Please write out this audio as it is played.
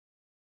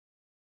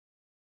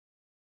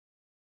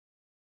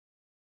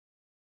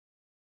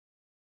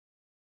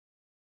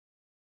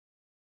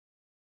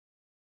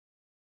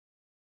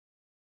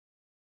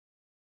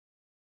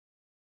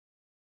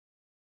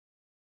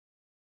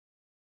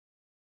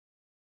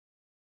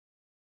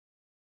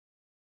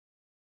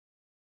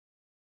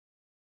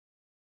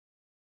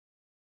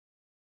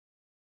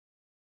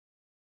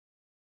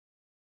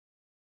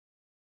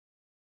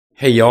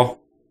Hey y'all,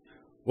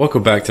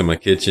 welcome back to my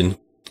kitchen.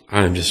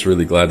 I'm just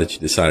really glad that you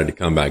decided to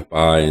come back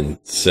by and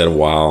sit a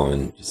while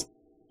and just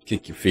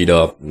kick your feet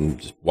up and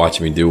just watch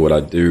me do what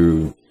I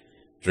do.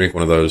 Drink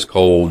one of those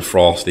cold,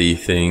 frosty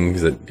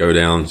things that go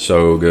down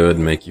so good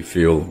and make you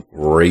feel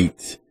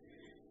great.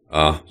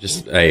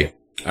 Hey,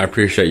 I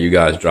appreciate you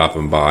guys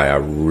dropping by. I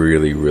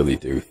really, really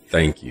do.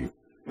 Thank you.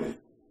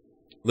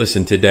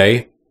 Listen,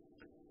 today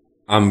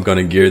I'm going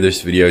to gear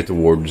this video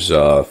towards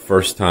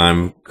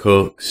first-time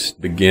cooks,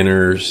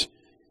 beginners,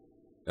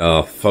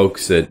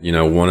 folks that,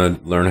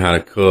 want to learn how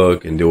to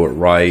cook and do it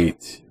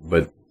right,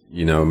 but,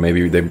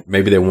 maybe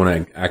they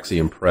want to actually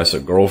impress a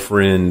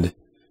girlfriend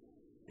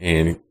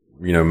and,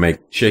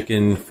 make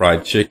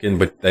fried chicken,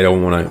 but they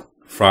don't want to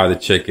fry the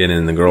chicken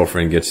and the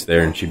girlfriend gets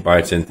there and she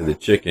bites into the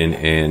chicken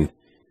and,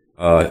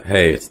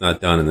 hey, it's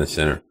not done in the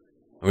center.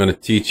 I'm going to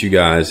teach you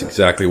guys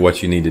exactly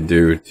what you need to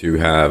do to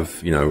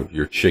have,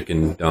 your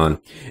chicken done.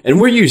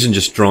 And we're using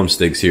just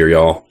drumsticks here,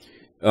 y'all.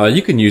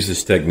 You can use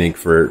this technique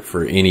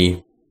for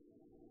any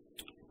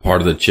part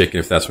of the chicken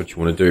if that's what you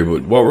want to do.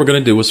 But what we're going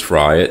to do is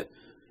fry it.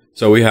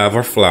 So we have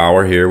our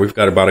flour here. We've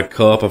got about a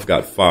cup. I've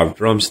got 5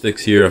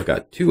 drumsticks here. I've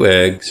got 2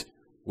 eggs.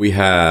 We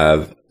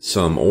have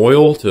some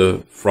oil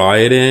to fry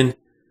it in.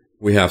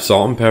 We have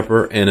salt and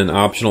pepper, and an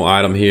optional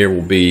item here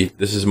will be,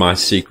 this is my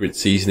secret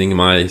seasoning,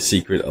 my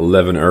secret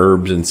 11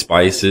 herbs and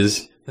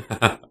spices.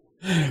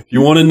 If you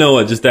want to know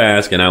it, just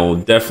ask, and I will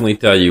definitely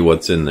tell you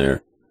what's in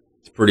there.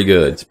 It's pretty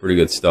good. It's pretty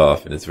good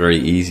stuff, and it's very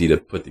easy to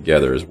put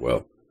together as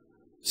well.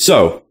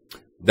 So,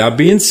 that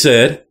being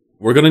said,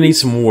 we're going to need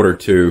some water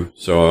too,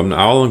 so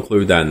I'll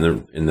include that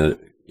in the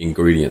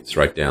ingredients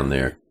right down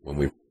there when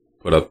we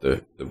put up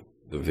the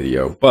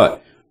video.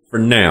 But, for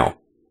now,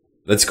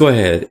 let's go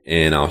ahead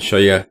and I'll show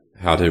you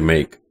how to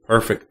make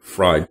perfect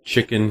fried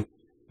chicken.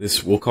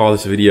 We'll call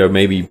this video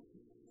maybe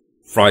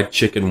Fried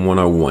Chicken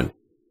 101.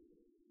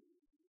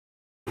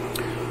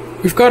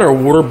 We've got our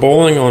water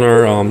boiling on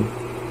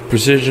our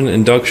precision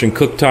induction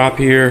cooktop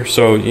here,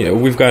 so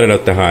we've got it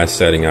at the highest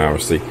setting,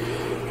 obviously.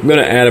 I'm going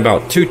to add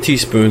about 2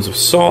 teaspoons of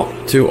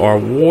salt to our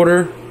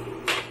water.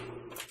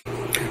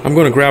 I'm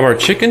going to grab our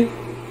chicken.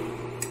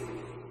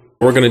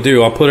 What we're going to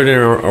do, I'll put it in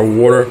our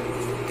water,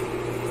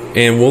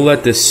 and we'll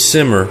let this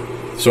simmer.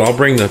 So I'll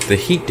bring the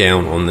heat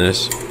down on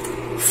this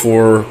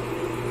for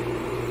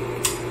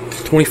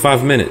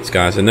 25 minutes,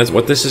 guys. And that's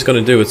what this is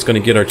going to do. It's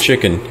going to get our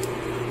chicken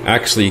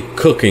actually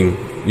cooking.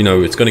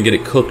 It's going to get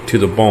it cooked to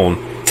the bone.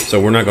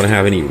 So we're not going to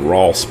have any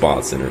raw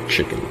spots in our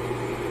chicken.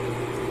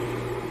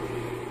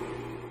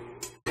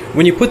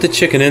 When you put the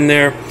chicken in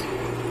there,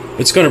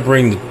 it's going to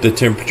bring the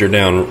temperature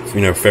down,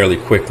 fairly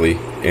quickly.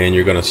 And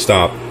you're going to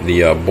stop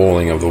the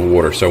boiling of the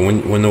water. So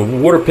when the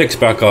water picks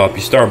back up,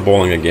 you start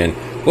boiling again.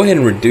 Go ahead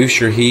and reduce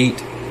your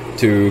heat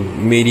to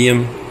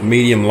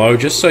medium low,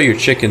 just so your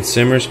chicken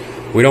simmers.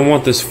 We don't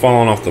want this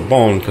falling off the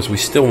bone because we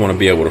still want to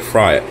be able to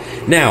fry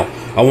it. Now,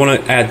 I want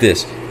to add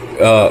this.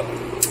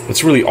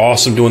 It's really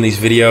awesome doing these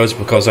videos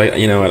because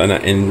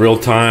in real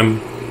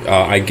time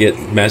I get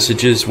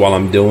messages while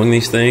I'm doing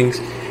these things,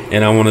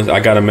 and I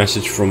got a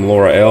message from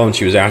Laura L, and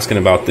she was asking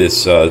about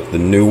this the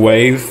New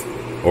Wave,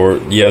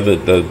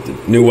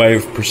 the New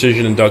Wave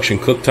Precision Induction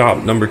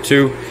Cooktop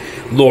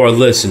 #2. Laura,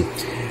 listen.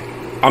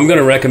 I'm going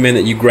to recommend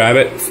that you grab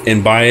it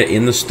and buy it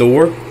in the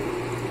store.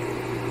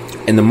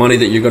 And the money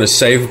that you're going to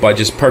save by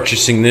just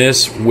purchasing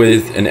this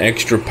with an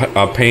extra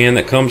pan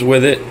that comes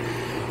with it,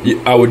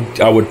 I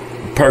would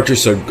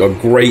purchase a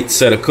great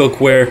set of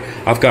cookware.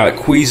 I've got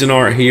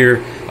Cuisinart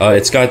here.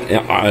 It's got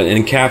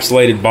an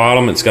encapsulated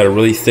bottom. It's got a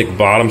really thick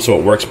bottom, so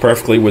it works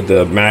perfectly with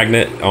the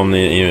magnet on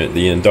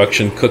the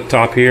induction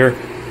cooktop here.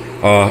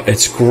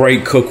 It's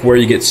great cookware.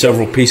 You get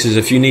several pieces.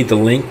 If you need the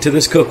link to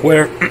this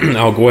cookware,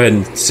 I'll go ahead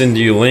and send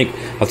you a link.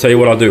 I'll tell you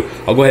what I'll do.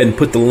 I'll go ahead and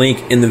put the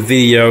link in the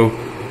video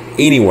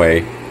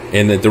anyway,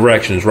 in the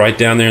directions right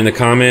down there in the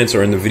comments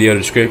or in the video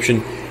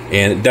description.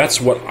 And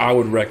that's what I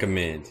would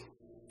recommend.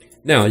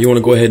 Now, you want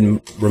to go ahead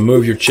and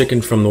remove your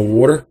chicken from the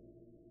water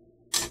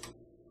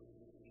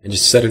and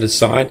just set it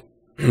aside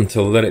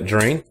to let it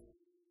drain.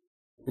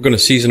 We're going to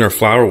season our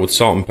flour with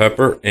salt and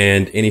pepper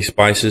and any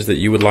spices that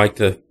you would like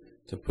to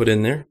put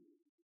in there.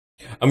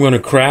 I'm going to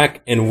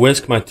crack and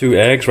whisk my 2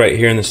 eggs right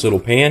here in this little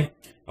pan.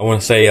 I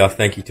want to say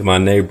thank you to my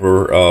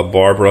neighbor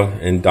Barbara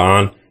and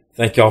Don.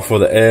 Thank y'all for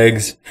the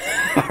eggs.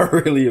 I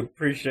really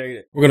appreciate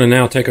it. We're going to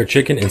now take our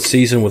chicken and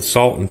season with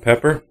salt and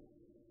pepper.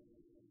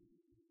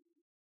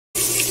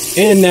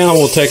 And now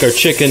we'll take our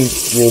chicken,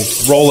 we'll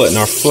roll it in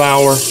our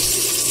flour.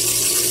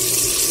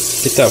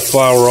 Get that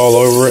flour all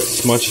over it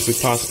as much as we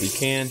possibly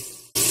can.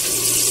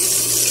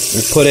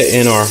 We put it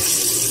in our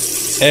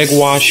egg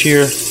wash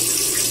here.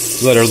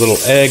 Let our little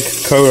egg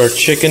coat our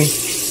chicken.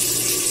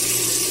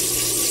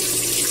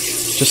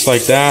 Just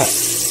like that.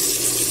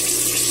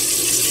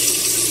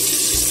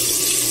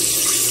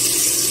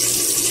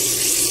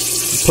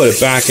 Put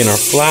it back in our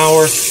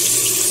flour.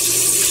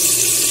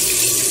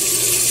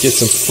 Get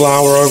some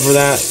flour over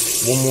that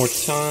one more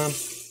time.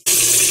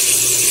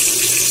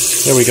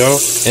 There we go.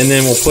 And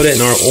then we'll put it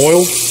in our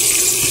oil.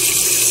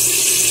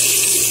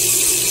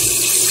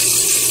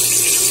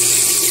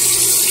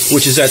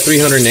 which is at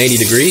 380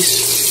 degrees.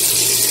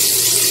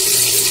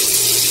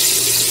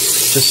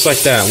 Just like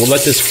that. We'll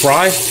let this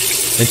fry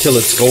until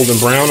it's golden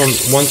brown on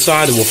one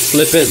side, and we'll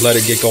flip it, let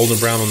it get golden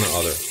brown on the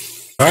other.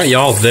 Alright,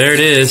 y'all, there it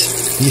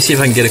is. Let me see if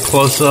I can get a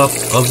close-up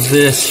of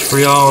this for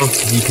y'all.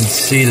 You can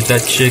see that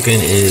that chicken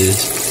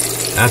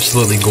is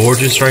absolutely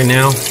gorgeous right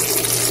now.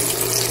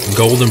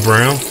 Golden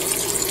brown.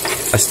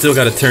 I still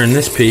got to turn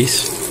this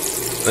piece.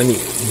 Let me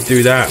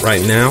do that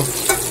right now.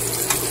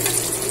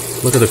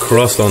 Look at the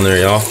crust on there,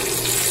 y'all.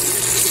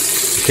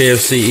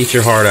 KFC, eat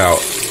your heart out.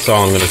 That's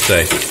all I'm going to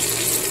say.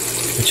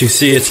 But you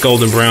see it's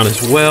golden brown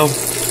as well.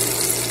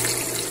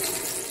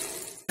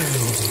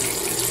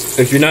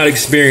 If you're not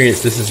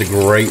experienced, this is a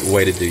great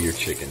way to do your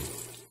chicken.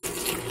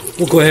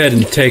 We'll go ahead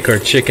and take our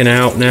chicken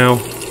out now,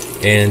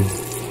 and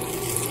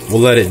we'll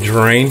let it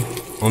drain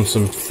on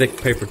some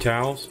thick paper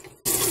towels.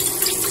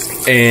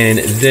 And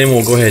then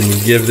we'll go ahead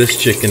and give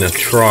this chicken a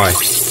try.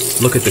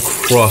 Look at the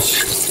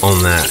crust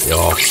on that,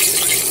 y'all.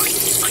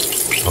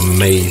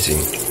 Amazing.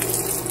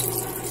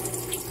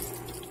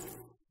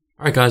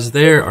 Alright guys,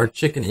 there our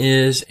chicken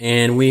is,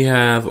 and we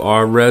have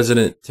our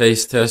resident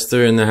taste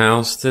tester in the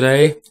house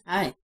today.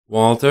 Hi.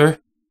 Walter.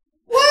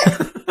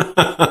 What?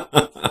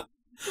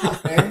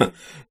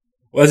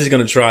 Wesley's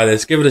gonna try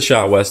this. Give it a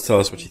shot, Wes. Tell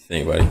us what you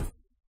think, buddy.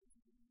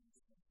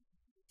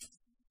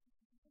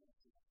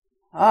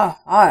 Oh,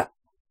 hot.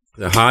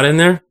 Is it hot in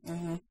there?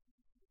 Mm-hmm.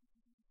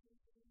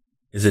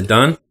 Is it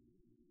done?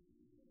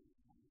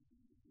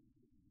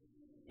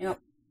 Yep.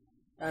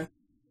 Done.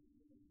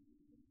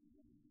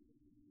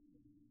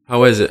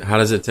 How is it? How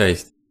does it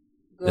taste?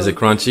 Good. Is it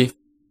crunchy?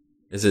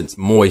 Is it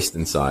moist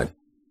inside?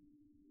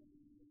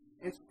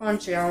 It's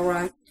crunchy,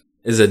 alright.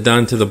 Is it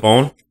done to the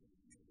bone?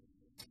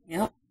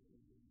 Yep.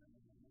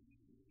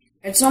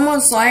 It's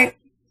almost like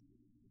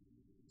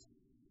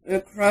the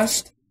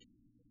crust.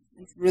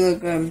 It's really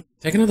good.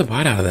 Take another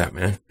bite out of that,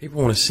 man. People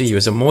want to see you.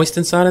 Is it moist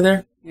inside of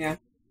there? Yeah.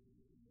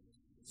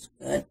 It's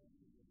good.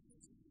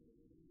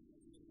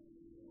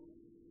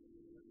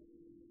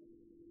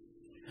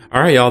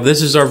 Alright, y'all.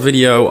 This is our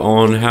video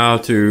on how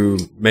to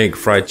make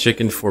fried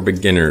chicken for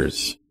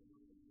beginners.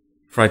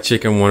 Fried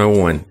Chicken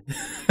 101.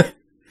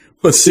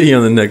 We'll see you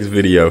on the next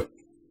video.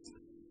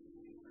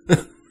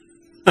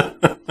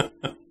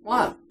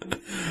 What?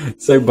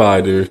 Say bye,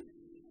 dude.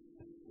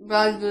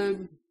 Bye,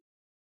 dude.